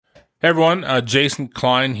Hey everyone, Jason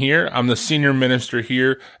Klein here. I'm the senior minister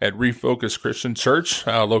here at Refocus Christian Church,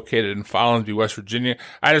 located in Follansbee, West Virginia.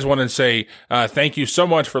 I just want to say thank you so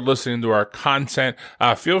much for listening to our content.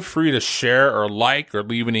 Feel free to share or like or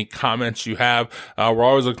leave any comments you have. We're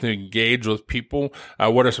always looking to engage with people.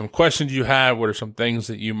 What are some questions you have? What are some things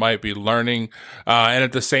that you might be learning? And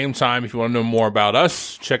at the same time, if you want to know more about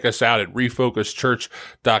us, check us out at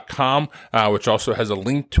refocuschurch.com, which also has a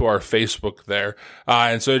link to our Facebook there.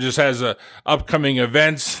 And so it just has upcoming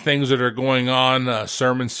events, things that are going on,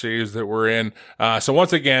 sermon series that we're in. So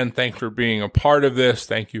once again, thanks for being a part of this.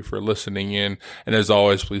 Thank you for listening in. And as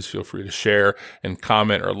always, please feel free to share and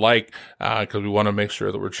comment or like, because we want to make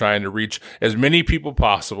sure that we're trying to reach as many people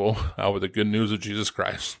possible with the good news of Jesus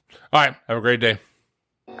Christ. All right. Have a great day.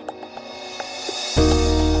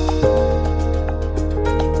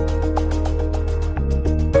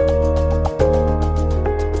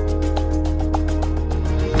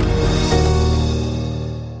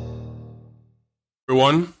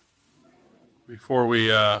 Everyone, before we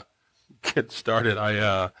get started,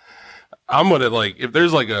 I'm gonna if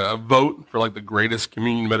there's a vote for the greatest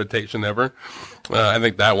communion meditation ever, I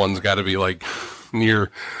think that one's got to be near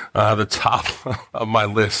the top of my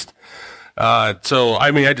list. So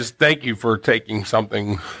I just thank you for taking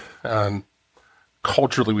something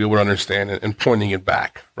culturally we would understand and pointing it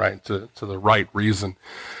back right to the right reason,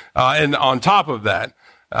 and on top of that,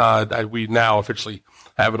 we now officially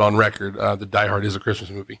have it on record. The Die Hard is a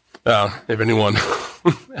Christmas movie. If anyone,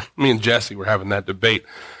 me and Jesse were having that debate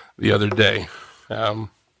the other day. Now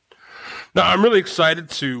I'm really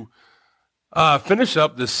excited to finish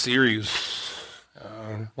up this series.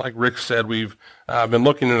 Like Rick said, we've been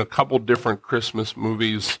looking at a couple different Christmas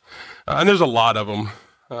movies, and there's a lot of them.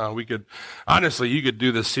 You could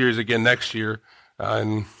do this series again next year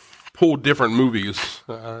and pull different movies.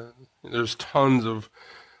 There's tons of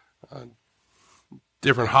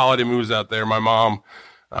different holiday movies out there. My mom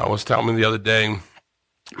was telling me the other day,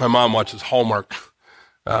 my mom watches Hallmark,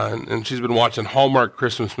 and she's been watching Hallmark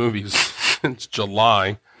Christmas movies since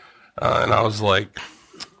July, and I was like,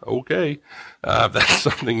 okay, if that's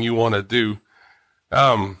something you want to do.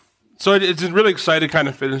 So it's really excited to kind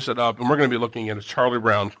of finish it up, and we're going to be looking at a Charlie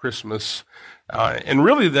Brown Christmas, and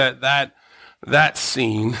really that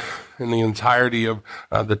scene in the entirety of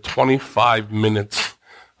the 25 minutes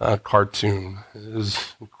cartoon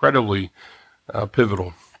is incredibly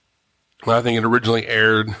pivotal. I think it originally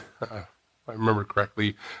aired, if I remember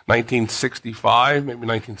correctly, 1965, maybe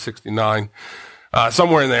 1969,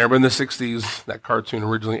 somewhere in there. But in the 60s, that cartoon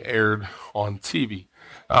originally aired on TV.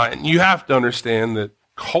 And you have to understand that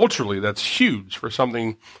culturally, that's huge for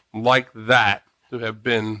something like that to have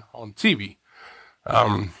been on TV.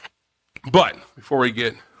 But before we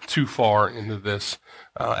get too far into this,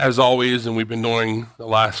 as always, and we've been doing the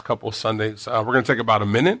last couple of Sundays, we're going to take about a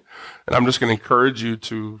minute, and I'm just going to encourage you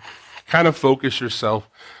to kind of focus yourself,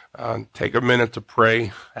 take a minute to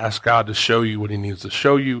pray, ask God to show you what he needs to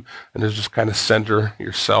show you, and just kind of center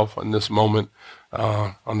yourself in this moment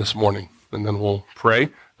on this morning. And then we'll pray,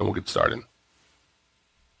 and we'll get started.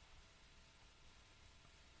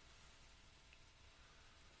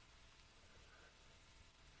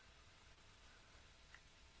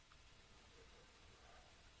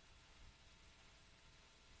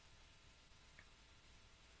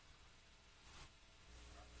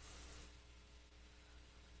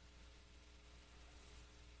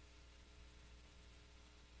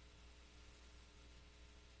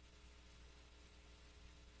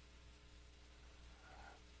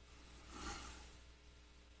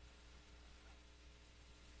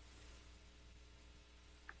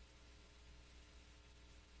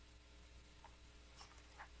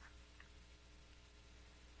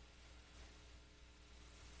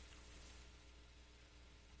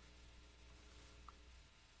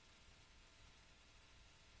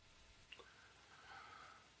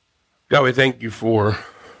 God, we thank you for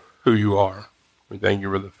who you are. We thank you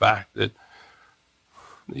for the fact that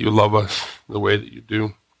you love us the way that you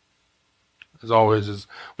do. As always, as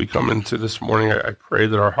we come into this morning, I pray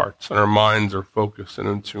that our hearts and our minds are focused and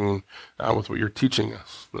in tune with what you're teaching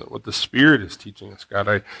us, what the Spirit is teaching us. God,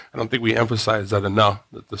 I don't think we emphasize that enough,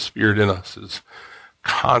 that the Spirit in us is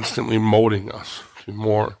constantly molding us to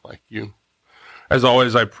more like you. As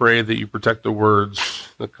always, I pray that you protect the words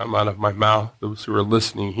that come out of my mouth, those who are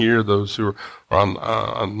listening here, those who are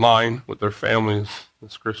online with their families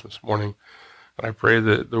this Christmas morning. And I pray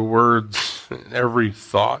that the words and every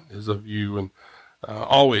thought is of you, and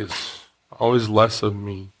always less of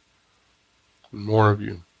me and more of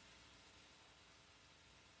you.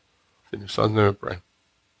 In your Son's name I pray.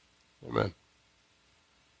 Amen.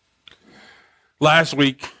 Last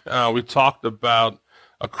week, we talked about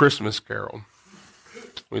A Christmas Carol.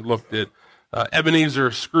 We looked at Ebenezer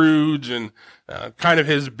Scrooge and kind of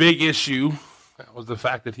his big issue was the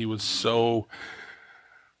fact that he was so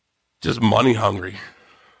just money hungry.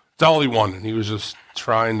 It's all he wanted. He was just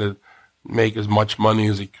trying to make as much money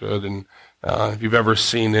as he could. And if you've ever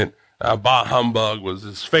seen it, bah humbug was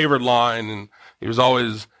his favorite line. And he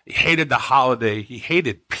hated the holiday. He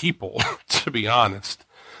hated people, to be honest.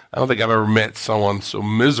 I don't think I've ever met someone so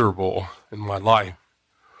miserable in my life.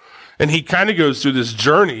 And he kind of goes through this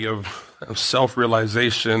journey of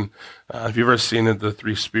self-realization. If you've ever seen it, the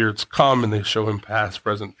three spirits come and they show him past,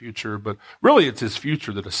 present, future. But really it's his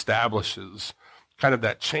future that establishes kind of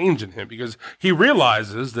that change in him, because he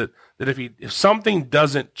realizes that if something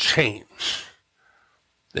doesn't change,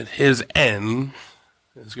 that his end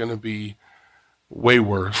is going to be way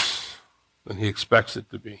worse than he expects it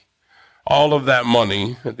to be. All of that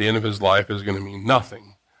money at the end of his life is going to mean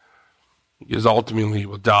nothing, because ultimately he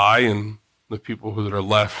will die, and the people that are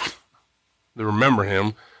left that remember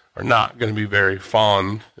him are not going to be very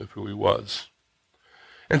fond of who he was.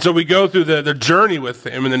 And so we go through the journey with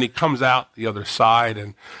him, and then he comes out the other side,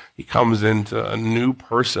 and he comes into a new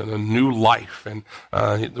person, a new life, and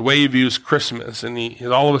the way he views Christmas, and he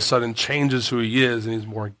all of a sudden changes who he is, and he's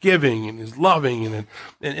more giving, and he's loving,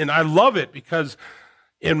 and I love it, because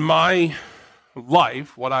in my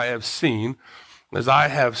life, what I have seen is I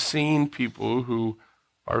have seen people who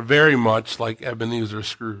are very much like Ebenezer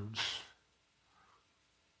Scrooge,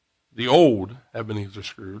 the old Ebenezer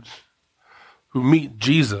Scrooge, who meet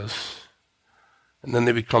Jesus, and then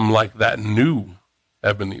they become like that new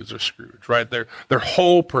Ebenezer Scrooge, right? Their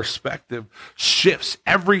whole perspective shifts.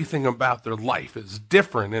 Everything about their life is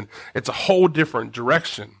different, and it's a whole different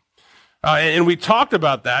direction. And we talked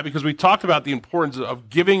about that because we talked about the importance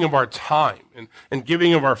of giving of our time and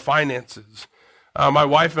giving of our finances. My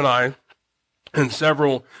wife and I and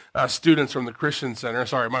several students from the Christian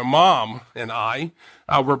Center, my mom and I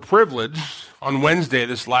were privileged on Wednesday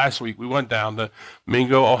this last week. We went down to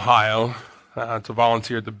Mingo, Ohio to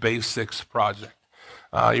volunteer at the Base 6 project.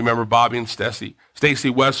 You remember Bobby and Stacy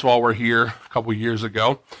Westfall were here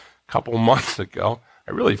a couple months ago.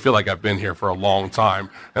 I really feel like I've been here for a long time,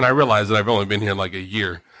 and I realize that I've only been here like a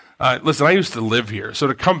year. Listen, I used to live here, so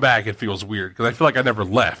to come back, it feels weird, because I feel like I never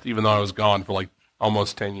left, even though I was gone for like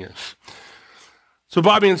almost 10 years. So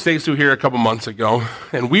Bobby and Stacy were here a couple months ago,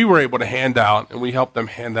 and we were able to we helped them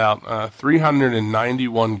hand out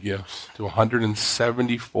 391 gifts to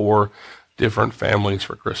 174 different families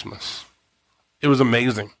for Christmas. It was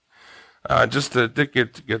amazing. Just to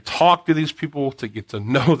get to talk to these people, to get to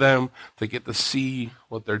know them, to get to see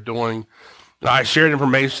what they're doing. I shared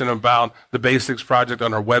information about the Base 6 project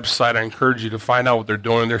on our website. I encourage you to find out what they're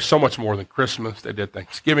doing. There's so much more than Christmas. They did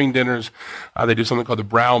Thanksgiving dinners. They do something called the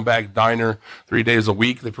Brown Bag Diner 3 days a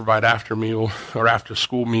week. They provide after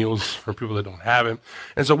school meals for people that don't have it.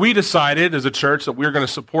 And so we decided as a church that we're going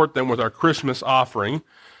to support them with our Christmas offering.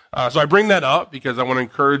 So I bring that up because I want to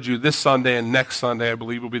encourage you this Sunday and next Sunday, I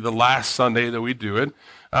believe, will be the last Sunday that we do it.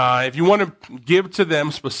 If you want to give to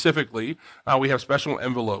them specifically, we have special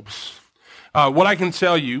envelopes. What I can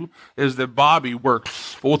tell you is that Bobby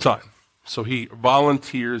works full-time, so he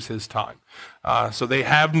volunteers his time. So they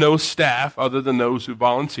have no staff other than those who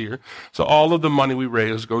volunteer. So all of the money we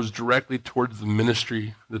raise goes directly towards the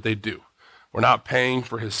ministry that they do. We're not paying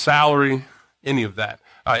for his salary, any of that.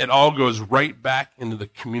 It all goes right back into the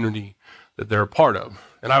community that they're a part of.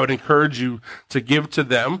 And I would encourage you to give to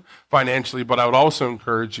them financially, but I would also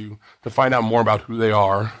encourage you to find out more about who they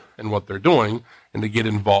are and what they're doing and to get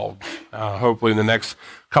involved. Hopefully in the next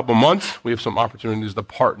couple months, we have some opportunities to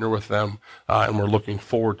partner with them, and we're looking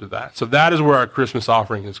forward to that. So that is where our Christmas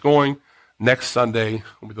offering is going. Next Sunday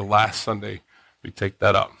will be the last Sunday we take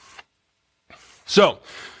that up. So,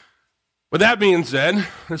 with that being said,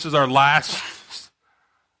 this is our last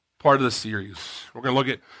part of the series. We're going to look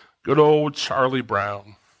at good old Charlie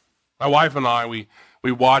Brown. My wife and I, we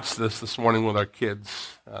watched this morning with our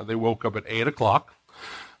kids. They woke up at 8 o'clock,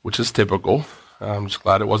 which is typical. I'm just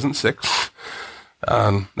glad it wasn't 6.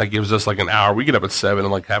 That gives us like an hour. We get up at 7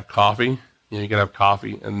 and have coffee. You can have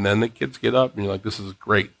coffee, and then the kids get up, and you're like, this is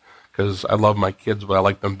great, because I love my kids, but I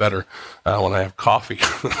like them better when I have coffee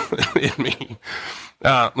in me.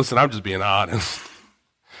 Listen, I'm just being honest.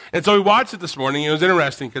 And so we watched it this morning. It was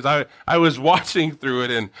interesting because I was watching through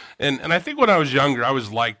it, and I think when I was younger, I always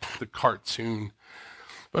liked the cartoon.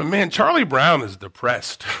 But man, Charlie Brown is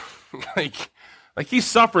depressed. like he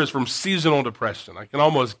suffers from seasonal depression. I can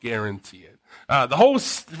almost guarantee it.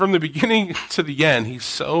 From the beginning to the end, he's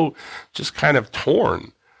so just kind of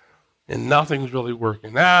torn, and nothing's really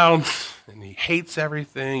working out, and he hates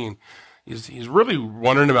everything. And he's really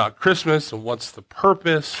wondering about Christmas and what's the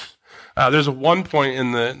purpose. There's one point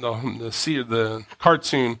in the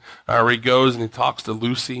cartoon where he goes and he talks to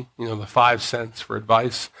Lucy, the 5 cents for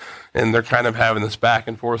advice, and they're kind of having this back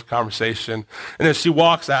and forth conversation. And as she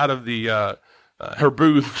walks out of the her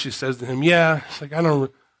booth, she says to him, "Yeah, it's like, I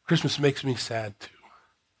don't. Christmas makes me sad too."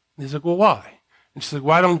 And he's like, "Well, why?" And she's like,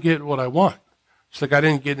 "Well, I don't get what I want." She's like, "I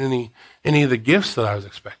didn't get any of the gifts that I was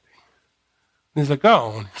expecting." And he's like,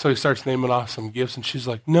 "Oh." And so he starts naming off some gifts, and she's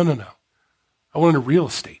like, No. I wanted a real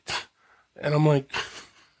estate." And I'm like,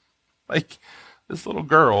 this little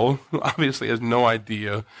girl who obviously has no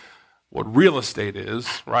idea what real estate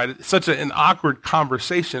is, right? It's such an awkward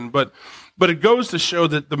conversation, but it goes to show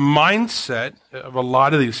that the mindset of a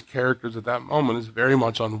lot of these characters at that moment is very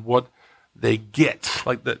much on what they get,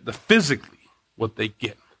 like the physically what they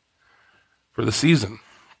get for the season.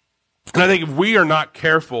 And I think if we are not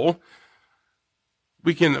careful,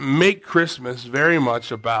 we can make Christmas very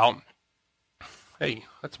much about, hey,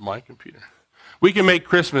 that's my computer. We can make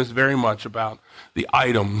Christmas very much about the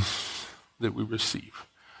items that we receive,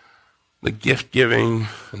 the gift giving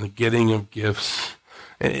and the getting of gifts.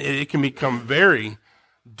 And it can become very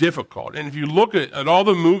difficult. And if you look at all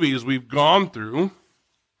the movies we've gone through,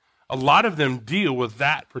 a lot of them deal with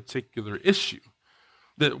that particular issue.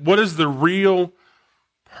 What is the real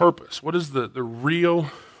purpose? What is the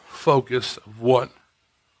real focus of what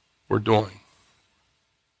we're doing?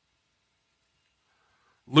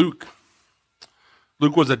 Luke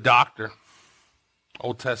was a doctor,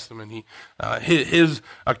 Old Testament. His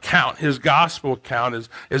account, his gospel account,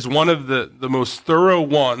 is one of the most thorough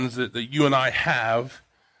ones that you and I have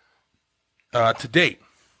to date.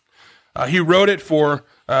 He wrote it for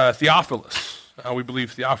Theophilus. We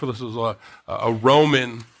believe Theophilus was a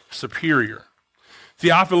Roman superior.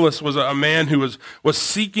 Theophilus was a man who was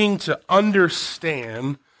seeking to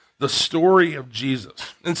understand the story of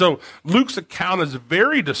Jesus. And so Luke's account is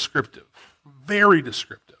very descriptive. Very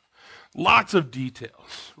descriptive. Lots of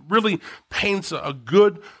details. Really paints a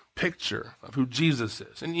good picture of who Jesus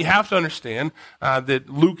is. And you have to understand that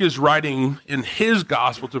Luke is writing in his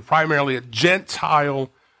gospel to primarily a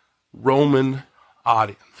Gentile Roman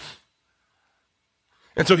audience.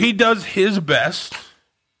 And so he does his best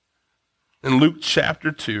in Luke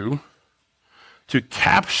chapter 2 to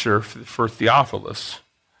capture for Theophilus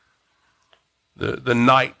the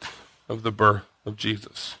night of the birth of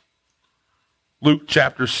Jesus. Luke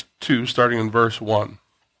chapter 2, starting in verse 1.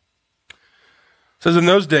 It says, "In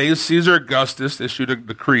those days, Caesar Augustus issued a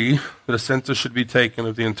decree that a census should be taken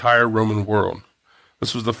of the entire Roman world.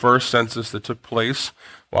 This was the first census that took place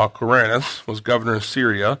while Quirinius was governor of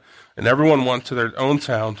Syria, and everyone went to their own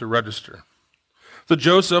town to register. So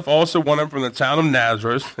Joseph also went up from the town of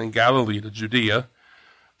Nazareth in Galilee to Judea,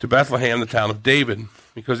 to Bethlehem, the town of David,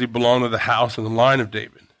 because he belonged to the house and the line of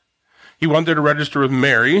David. He went there to register with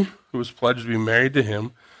Mary, who was pledged to be married to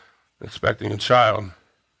him, expecting a child.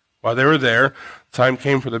 While they were there, the time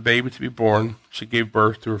came for the baby to be born. She gave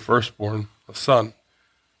birth to her firstborn, a son.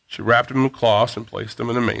 She wrapped him in cloths and placed him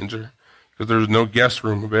in a manger, because there was no guest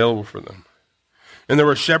room available for them. And there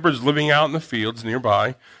were shepherds living out in the fields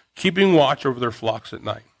nearby, keeping watch over their flocks at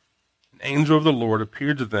night. An angel of the Lord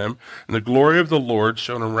appeared to them, and the glory of the Lord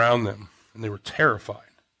shone around them, and they were terrified.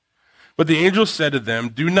 But the angel said to them,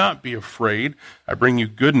 'Do not be afraid. I bring you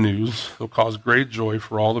good news that will cause great joy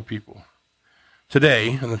for all the people.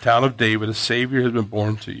 Today, in the town of David, a Savior has been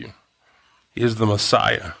born to you. He is the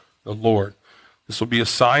Messiah, the Lord. This will be a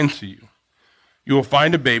sign to you. You will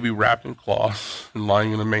find a baby wrapped in cloths and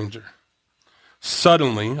lying in a manger.'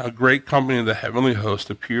 Suddenly, a great company of the heavenly host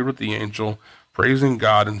appeared with the angel, praising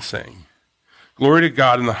God and saying, 'Glory to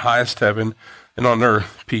God in the highest heaven, and on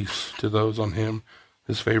earth peace to those on him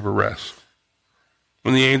his favor rests.'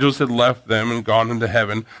 When the angels had left them and gone into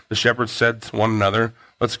heaven, the shepherds said to one another,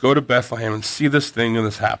 'Let's go to Bethlehem and see this thing that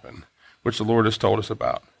has happened, which the Lord has told us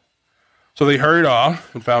about.' So they hurried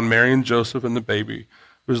off and found Mary and Joseph and the baby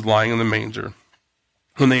who was lying in the manger.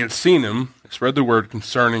 When they had seen him, they spread the word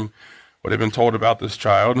concerning what had been told about this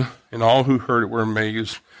child, and all who heard it were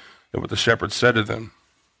amazed at what the shepherds said to them.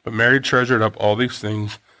 But Mary treasured up all these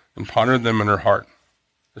things and pondered them in her heart.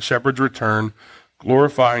 The shepherds returned,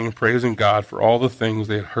 glorifying and praising God for all the things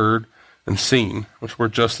they had heard and seen, which were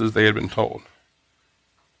just as they had been told."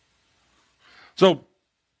 So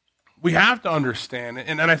we have to understand,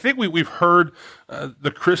 and I think we've heard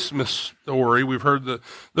the Christmas story. We've heard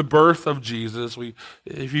the birth of Jesus.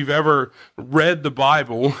 If you've ever read the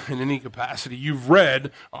Bible in any capacity, you've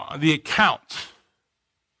read the accounts.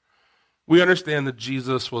 We understand that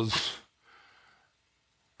Jesus was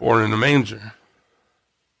born in a manger.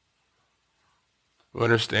 we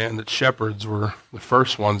understand that shepherds were the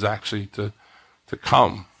first ones actually to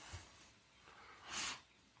come.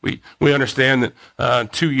 We understand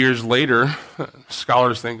that 2 years later,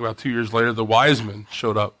 scholars think about 2 years later, the wise men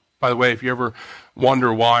showed up. By the way, if you ever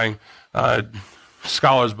wonder why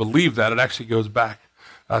scholars believe that, it actually goes back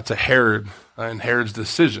to Herod and Herod's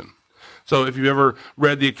decision. So if you've ever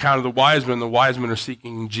read the account of the wise men are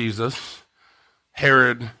seeking Jesus.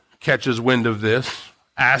 Herod catches wind of this,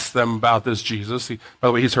 asks them about this Jesus. By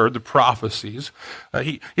the way, he's heard the prophecies.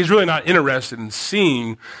 He's really not interested in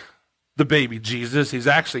seeing the baby Jesus. He's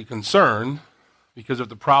actually concerned because if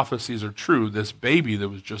the prophecies are true, this baby that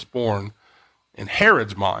was just born in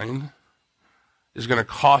Herod's mind is going to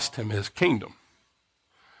cost him his kingdom.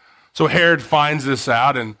 So Herod finds this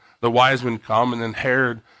out, and the wise men come, and then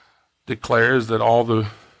Herod declares that all the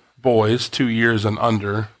boys 2 years and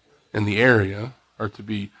under in the area are to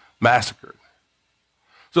be massacred.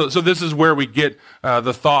 So this is where we get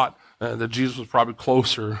the thought that Jesus was probably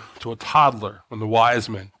closer to a toddler when the wise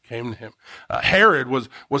men came to him. Herod was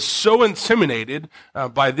so intimidated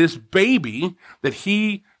by this baby that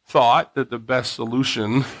he thought that the best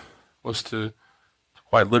solution was to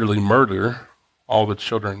quite literally murder all the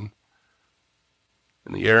children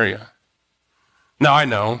in the area. Now I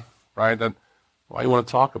know, right, that why you want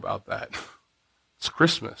to talk about that? It's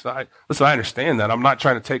Christmas. I understand that. I'm not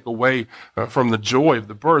trying to take away from the joy of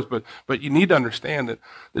the birth, but you need to understand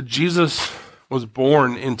that Jesus was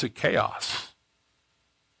born into chaos.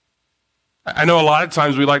 I know a lot of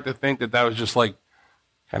times we like to think that was just like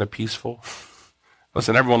kind of peaceful.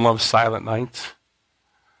 Listen, everyone loves silent nights.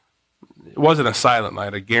 It wasn't a silent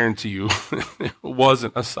night, I guarantee you. It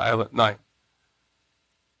wasn't a silent night.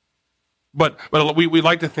 But we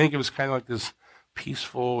like to think it was kind of like this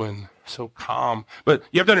peaceful and so calm. But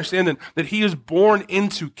you have to understand that he is born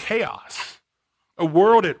into chaos. A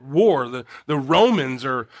world at war. The Romans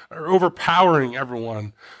are overpowering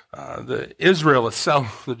everyone. The Israel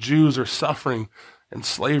itself, the Jews are suffering in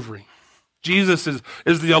slavery. Jesus is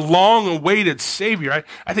the long-awaited Savior.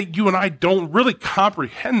 I think you and I don't really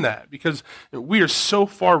comprehend that because we are so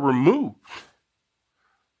far removed.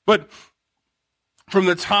 But from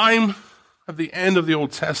the time of the end of the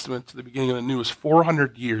Old Testament to the beginning of the New is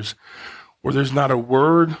 400 years where there's not a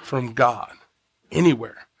word from God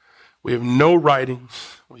anywhere. We have no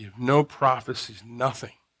writings. We have no prophecies,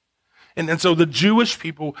 nothing. And so the Jewish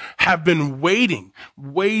people have been waiting,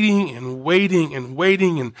 and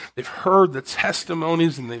they've heard the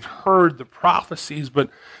testimonies and they've heard the prophecies, but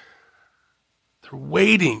they're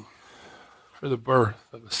waiting for the birth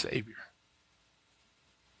of the Savior.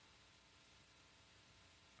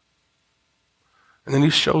 And then he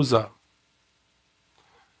shows up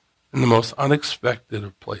in the most unexpected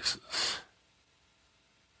of places.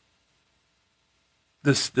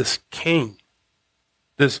 This king,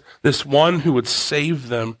 this one who would save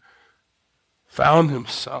them, found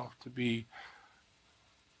himself to be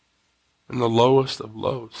in the lowest of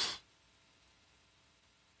lows.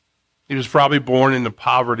 He was probably born into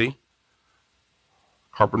poverty.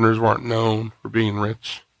 Carpenters weren't known for being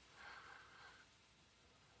rich.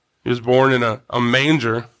 He was born in a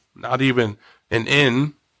manger, not even an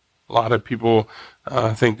inn. A lot of people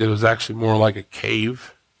think that it was actually more like a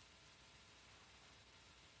cave.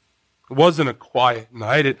 It wasn't a quiet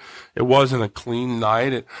night. It wasn't a clean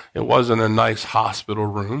night. It wasn't a nice hospital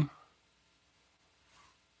room.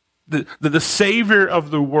 The Savior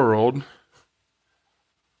of the world,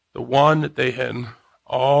 the one that they had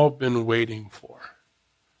all been waiting for,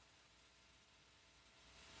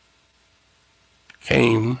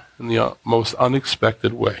 came in the most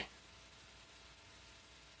unexpected way.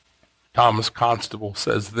 Thomas Constable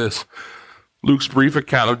says this: Luke's brief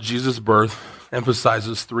account of Jesus' birth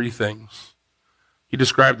emphasizes three things. He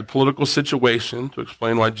described the political situation to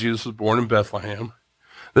explain why Jesus was born in Bethlehem.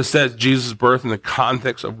 This says Jesus' birth in the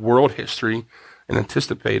context of world history and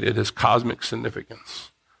anticipated his cosmic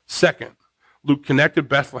significance. Second, Luke connected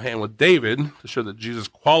Bethlehem with David to show that Jesus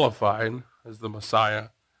qualified as the Messiah.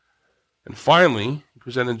 And finally, he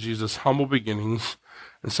presented Jesus' humble beginnings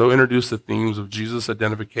and so introduced the themes of Jesus'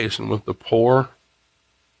 identification with the poor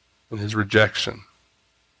and his rejection.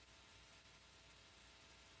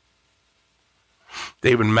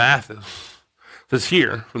 David Mathis says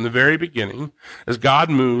here, from the very beginning, as God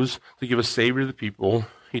moves to give a Savior to the people,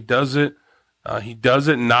 he does it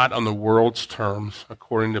not on the world's terms,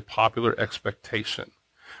 according to popular expectation,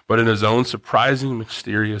 but in his own surprising,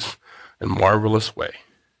 mysterious, and marvelous way.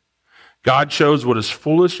 God chose what is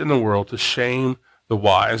foolish in the world to shame the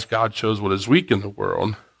wise. God chose what is weak in the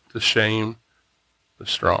world to shame the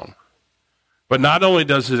strong. But not only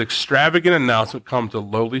does his extravagant announcement come to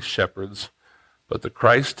lowly shepherds, But the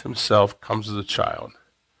Christ himself comes as a child,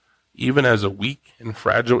 even as a weak and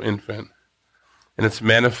fragile infant, in its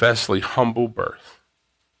manifestly humble birth.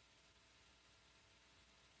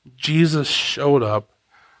 Jesus showed up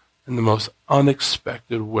in the most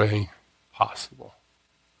unexpected way possible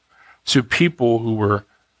to people who were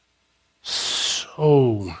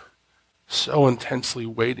so intensely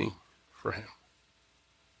waiting for him.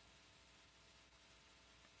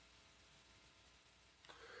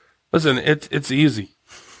 Listen, it's easy.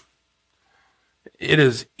 It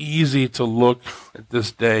is easy to look at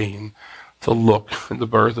this day and to look at the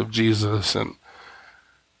birth of Jesus and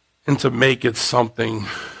to make it something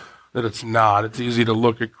that it's not. It's easy to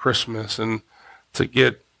look at Christmas and to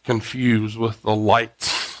get confused with the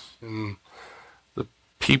lights and the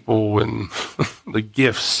people and the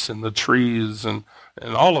gifts and the trees and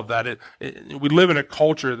all of that. We live in a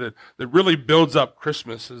culture that really builds up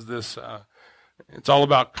Christmas as this, it's all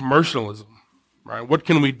about commercialism, right? What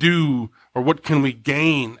can we do or what can we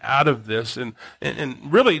gain out of this? And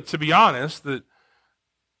really, to be honest, the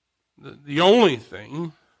only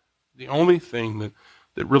thing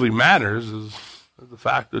that really matters is the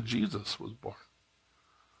fact that Jesus was born.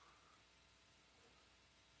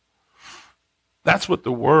 That's what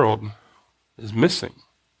the world is missing.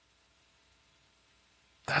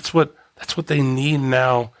 That's what they need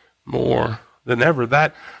now more than ever.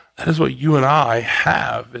 That is what you and I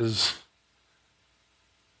have, is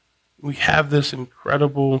we have this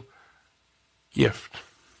incredible gift.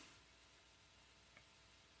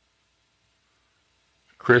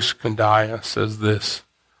 Chris Kandiah says this.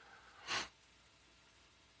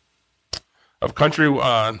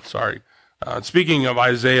 Speaking of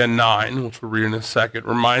Isaiah 9, which we'll read in a second,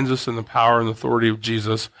 reminds us in the power and authority of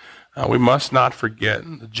Jesus, we must not forget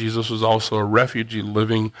that Jesus was also a refugee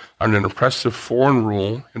living under an oppressive foreign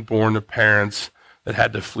rule and born to parents that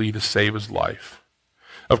had to flee to save his life.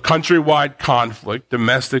 Of countrywide conflict,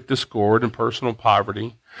 domestic discord, and personal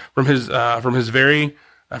poverty, from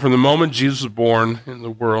the moment Jesus was born in the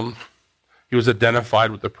world, he was identified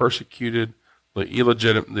with the persecuted, the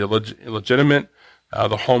illegitimate,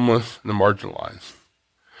 the homeless, and the marginalized.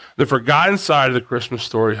 The forgotten side of the Christmas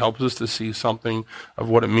story helps us to see something of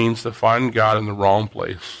what it means to find God in the wrong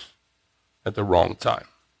place at the wrong time.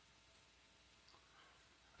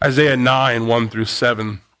 Isaiah 9, 1 through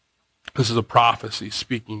 7, this is a prophecy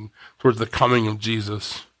speaking towards the coming of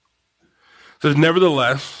Jesus. It says,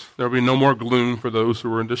 "Nevertheless, there will be no more gloom for those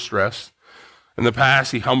who are in distress. In the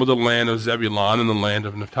past, he humbled the land of Zebulun and the land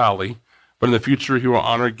of Naphtali, but in the future he will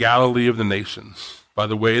honor Galilee of the nations, by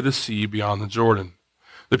the way of the sea beyond the Jordan.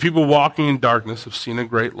 The people walking in darkness have seen a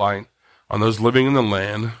great light. On those living in the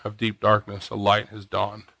land of deep darkness, a light has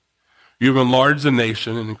dawned. You have enlarged the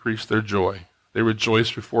nation and increased their joy. They rejoice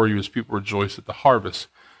before you as people rejoice at the harvest,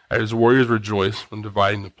 as warriors rejoice when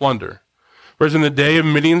dividing the plunder. Whereas in the day of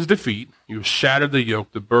Midian's defeat, you have shattered the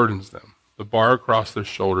yoke that burdens them, the bar across their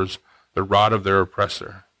shoulders, the rod of their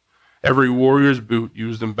oppressor. Every warrior's boot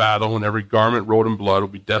used in battle and every garment rolled in blood will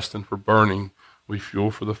be destined for burning, will be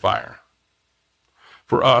fuel for the fire.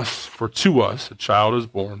 For to us a child is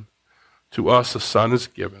born, to us a son is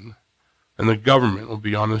given, and the government will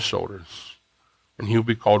be on his shoulders. And he will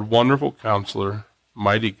be called Wonderful Counselor,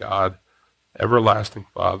 Mighty God, Everlasting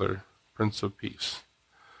Father, Prince of Peace.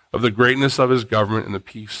 Of the greatness of his government and the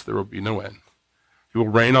peace there will be no end. He will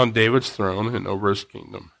reign on David's throne and over his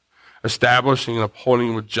kingdom, establishing and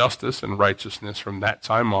upholding with justice and righteousness from that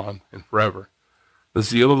time on and forever. The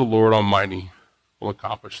zeal of the Lord Almighty will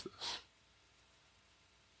accomplish this."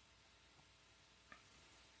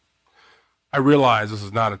 I realize this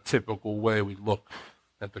is not a typical way we look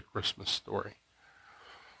at the Christmas story.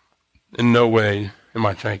 In no way am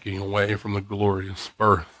I taking away from the glorious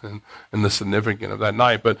birth and the significance of that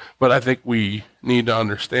night, but I think we need to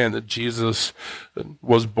understand that Jesus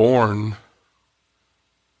was born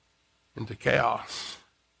into chaos.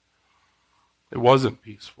 It wasn't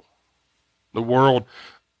peaceful. The world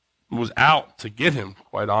was out to get him,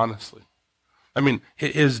 quite honestly. I mean,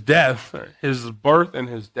 his birth and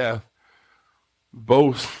his death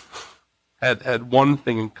both had one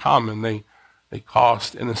thing in common. They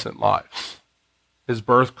cost innocent lives. His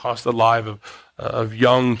birth cost the life of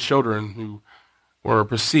young children who were a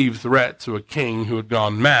perceived threat to a king who had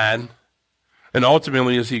gone mad. And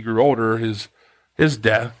ultimately, as he grew older, his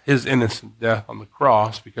death, his innocent death on the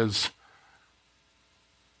cross, because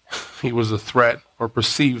he was a threat or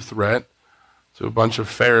perceived threat to a bunch of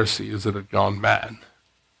Pharisees that had gone mad.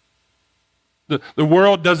 The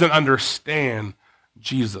world doesn't understand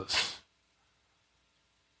Jesus.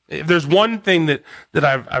 If there's one thing that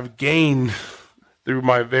I've gained through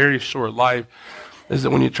my very short life, is that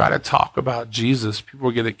when you try to talk about Jesus, people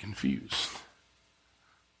get it confused.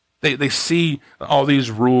 They see all these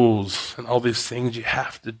rules and all these things you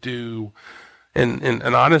have to do. And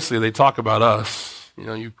honestly, they talk about us,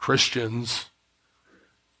 you Christians.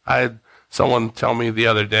 I had someone tell me the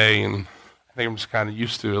other day, and I think I'm just kind of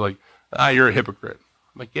used to it, like, you're a hypocrite.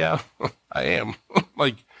 I'm like, yeah, I am.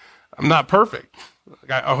 Like, I'm not perfect.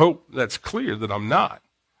 Like, I hope that's clear that I'm not.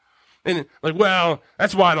 And like, well,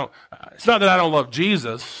 that's why it's not that I don't love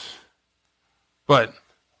Jesus, but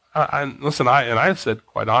I said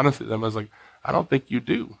quite honestly to them, I was like, I don't think you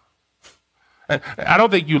do. I don't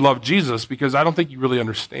think you love Jesus because I don't think you really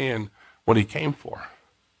understand what he came for.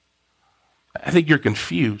 I think you're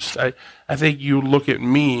confused. I think you look at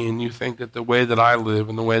me and you think that the way that I live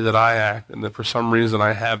and the way that I act and that for some reason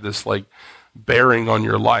I have this like bearing on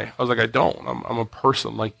your life. I was like, I don't. I'm a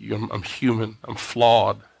person like you. I'm human. I'm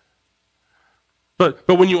flawed. But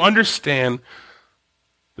when you understand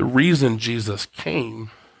the reason Jesus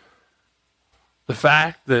came, the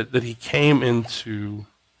fact that he came into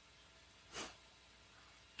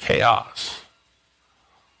chaos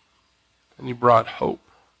and he brought hope,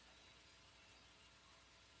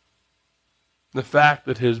 the fact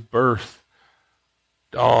that his birth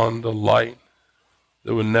dawned a light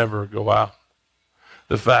that would never go out,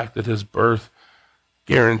 the fact that his birth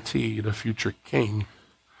guaranteed a future king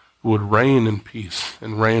who would reign in peace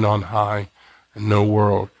and reign on high, and no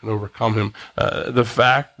world can overcome him. The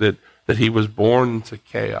fact that he was born into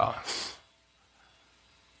chaos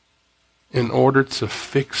in order to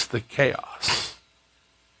fix the chaos.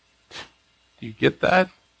 Do you get that?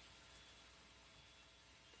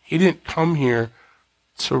 He didn't come here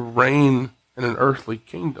to reign in an earthly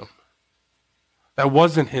kingdom. That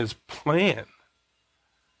wasn't his plan.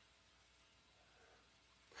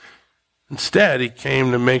 Instead, he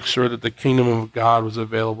came to make sure that the kingdom of God was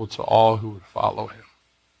available to all who would follow him.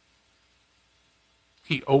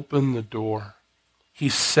 He opened the door. He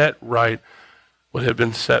set right what had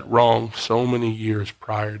been set wrong so many years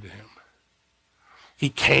prior to him. He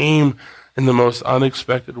came in the most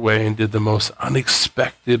unexpected way and did the most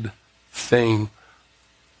unexpected thing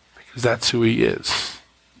because that's who he is.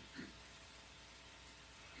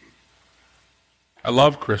 I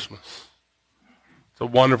love Christmas. It's a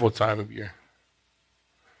wonderful time of year.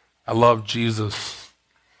 I love Jesus.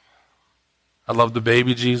 I love the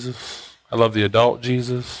baby Jesus. I love the adult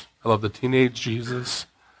Jesus. I love the teenage Jesus.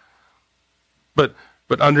 But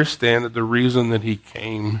understand that the reason that he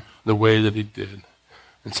came the way that he did,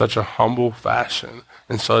 in such a humble fashion,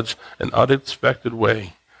 in such an unexpected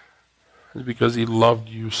way, is because he loved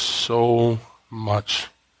you so much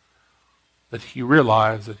that he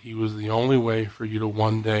realized that he was the only way for you to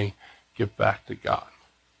one day get back to God.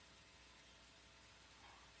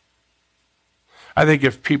 I think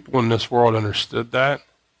if people in this world understood that,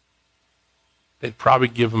 they'd probably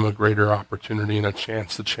give them a greater opportunity and a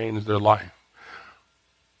chance to change their life.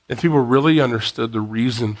 If people really understood the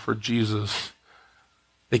reason for Jesus,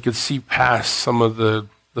 they could see past some of the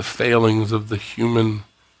failings of the human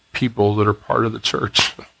people that are part of the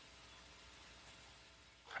church.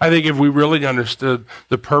 I think if we really understood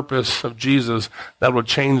the purpose of Jesus, that would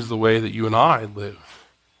change the way that you and I live,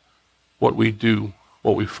 what we do,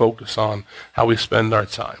 what we focus on, how we spend our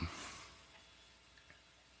time.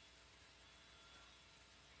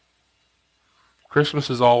 Christmas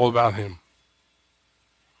is all about him.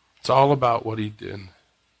 It's all about what he did.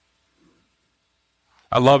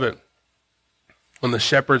 I love it when the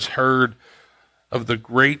shepherds heard of the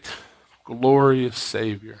great, glorious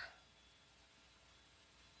Savior.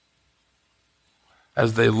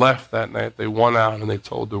 As they left that night, they went out and they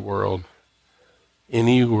told the world,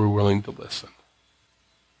 any who were willing to listen.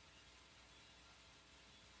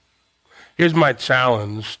 Here's my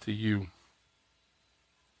challenge to you.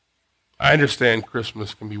 I understand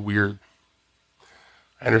Christmas can be weird.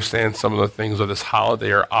 I understand some of the things of this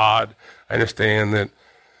holiday are odd. I understand that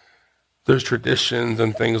there's traditions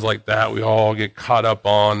and things like that we all get caught up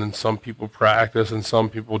on, and some people practice and some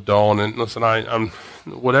people don't. And listen, I'm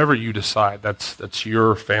whatever you decide, that's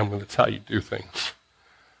your family. That's how you do things.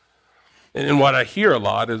 And what I hear a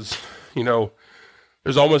lot is,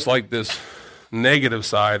 there's almost like this negative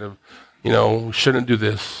side of, we shouldn't do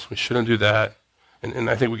this, we shouldn't do that.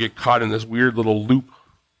 And I think we get caught in this weird little loop.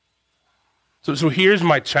 So here's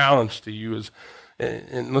my challenge to you is,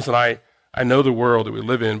 and listen, I know the world that we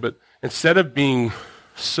live in, but instead of being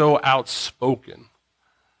so outspoken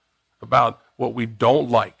about what we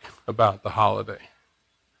don't like about the holiday,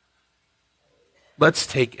 let's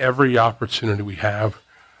take every opportunity we have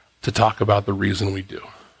to talk about the reason we do.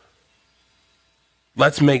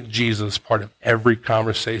 Let's make Jesus part of every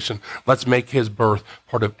conversation. Let's make his birth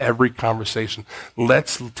part of every conversation.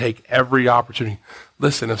 Let's take every opportunity.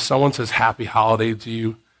 Listen, if someone says happy holiday to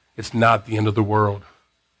you, it's not the end of the world.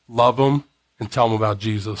 Love them and tell them about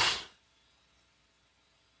Jesus.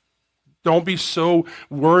 Don't be so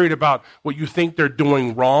worried about what you think they're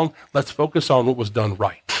doing wrong. Let's focus on what was done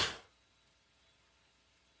right.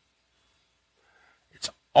 It's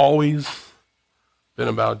always been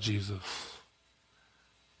about Jesus.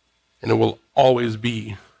 And it will always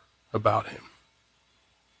be about him.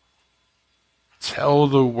 Tell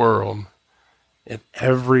the world at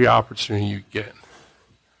every opportunity you get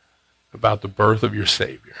about the birth of your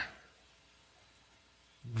Savior.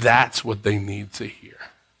 That's what they need to hear.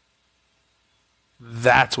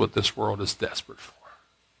 That's what this world is desperate for.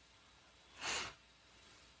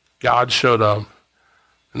 God showed up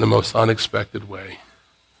in the most unexpected way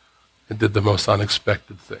and did the most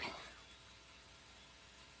unexpected thing.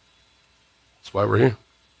 That's why we're here.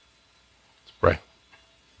 Let's pray.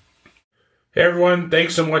 Hey everyone,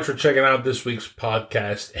 thanks so much for checking out this week's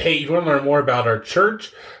podcast. Hey, if you want to learn more about our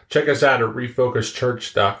church, check us out at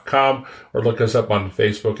refocuschurch.com or look us up on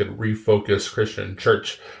Facebook at Refocus Christian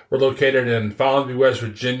Church. We're located in Follansbee, West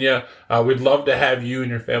Virginia. We'd love to have you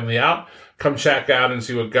and your family out. Come check out and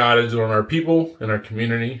see what God is doing in our people, in our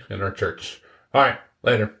community, in our church. All right,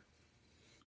 later.